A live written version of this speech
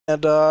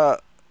And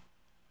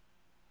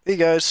hey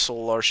guys,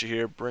 Solarsha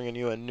here, bringing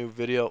you a new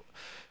video.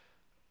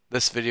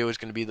 This video is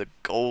going to be the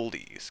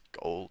goalies.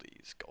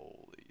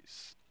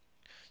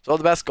 So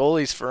the best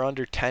goalies for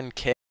under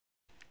 10K.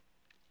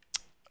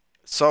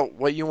 So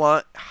what you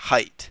want?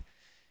 Height.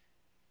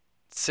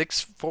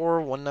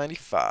 6'4",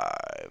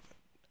 195.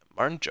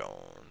 Martin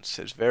Jones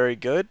is very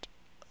good.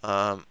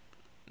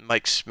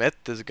 Mike Smith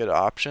is a good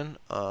option.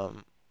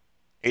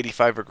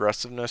 85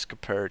 aggressiveness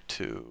compared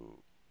to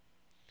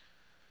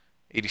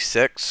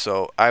 86.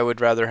 So I would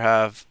rather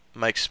have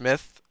Mike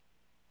Smith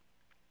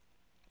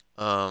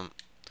over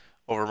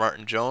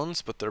Martin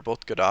Jones, but they're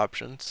both good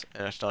options,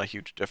 and it's not a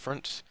huge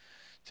difference.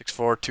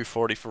 6'4",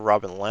 240 for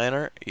Robin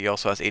Lanner. He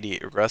also has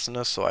 88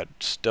 aggressiveness, so I'd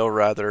still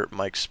rather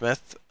Mike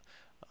Smith.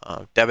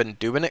 Devin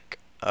Dubnyk,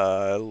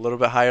 a little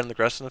bit higher in the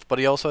aggressiveness, but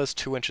he also has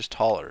 2 inches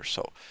taller.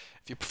 So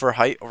if you prefer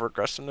height over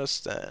aggressiveness,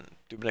 then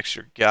Dubnyk's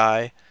your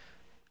guy.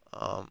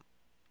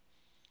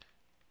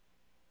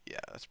 Yeah,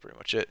 that's pretty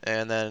much it.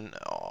 And then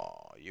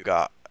you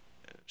got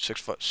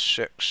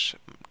 6'6"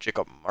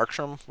 Jacob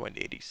Markstrom with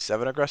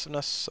 87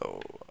 aggressiveness,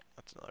 so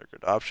that's another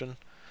good option.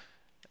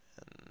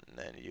 And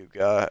then you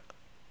got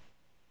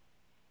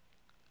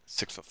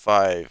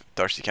 6'5"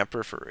 Darcy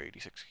Kemper for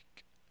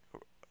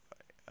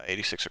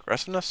 86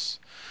 aggressiveness.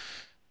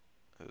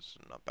 It's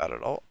not bad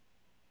at all.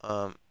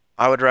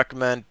 I would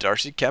recommend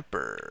Darcy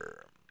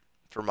Kemper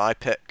for my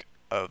pick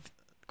of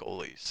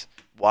goalies.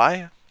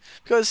 Why?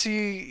 Because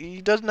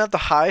he doesn't have the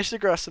highest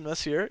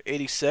aggressiveness here,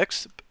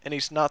 86, and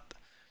he's not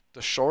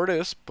the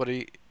shortest, but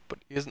he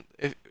isn't.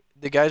 If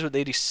the guys with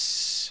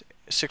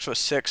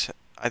 6'6",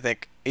 I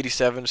think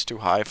 87 is too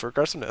high for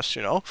aggressiveness.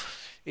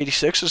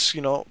 86 is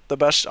the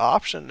best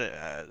option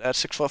at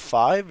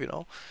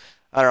 6'5".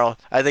 I don't know.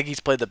 I think he's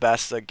played the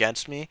best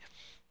against me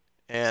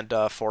and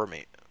for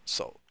me.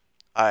 So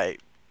I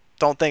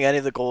don't think any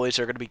of the goalies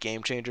are going to be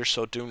game changers.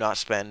 So do not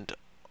spend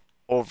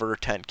over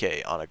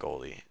 10K on a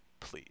goalie,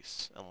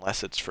 please,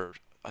 unless it's for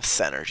a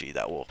synergy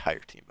that will help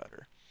your team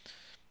better,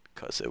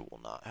 because it will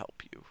not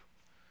help you.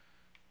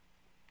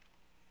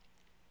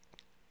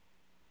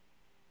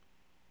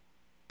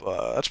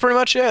 But that's pretty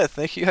much it.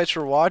 Thank you guys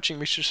for watching.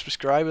 Make sure to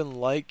subscribe and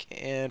like,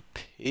 and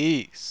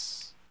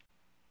peace.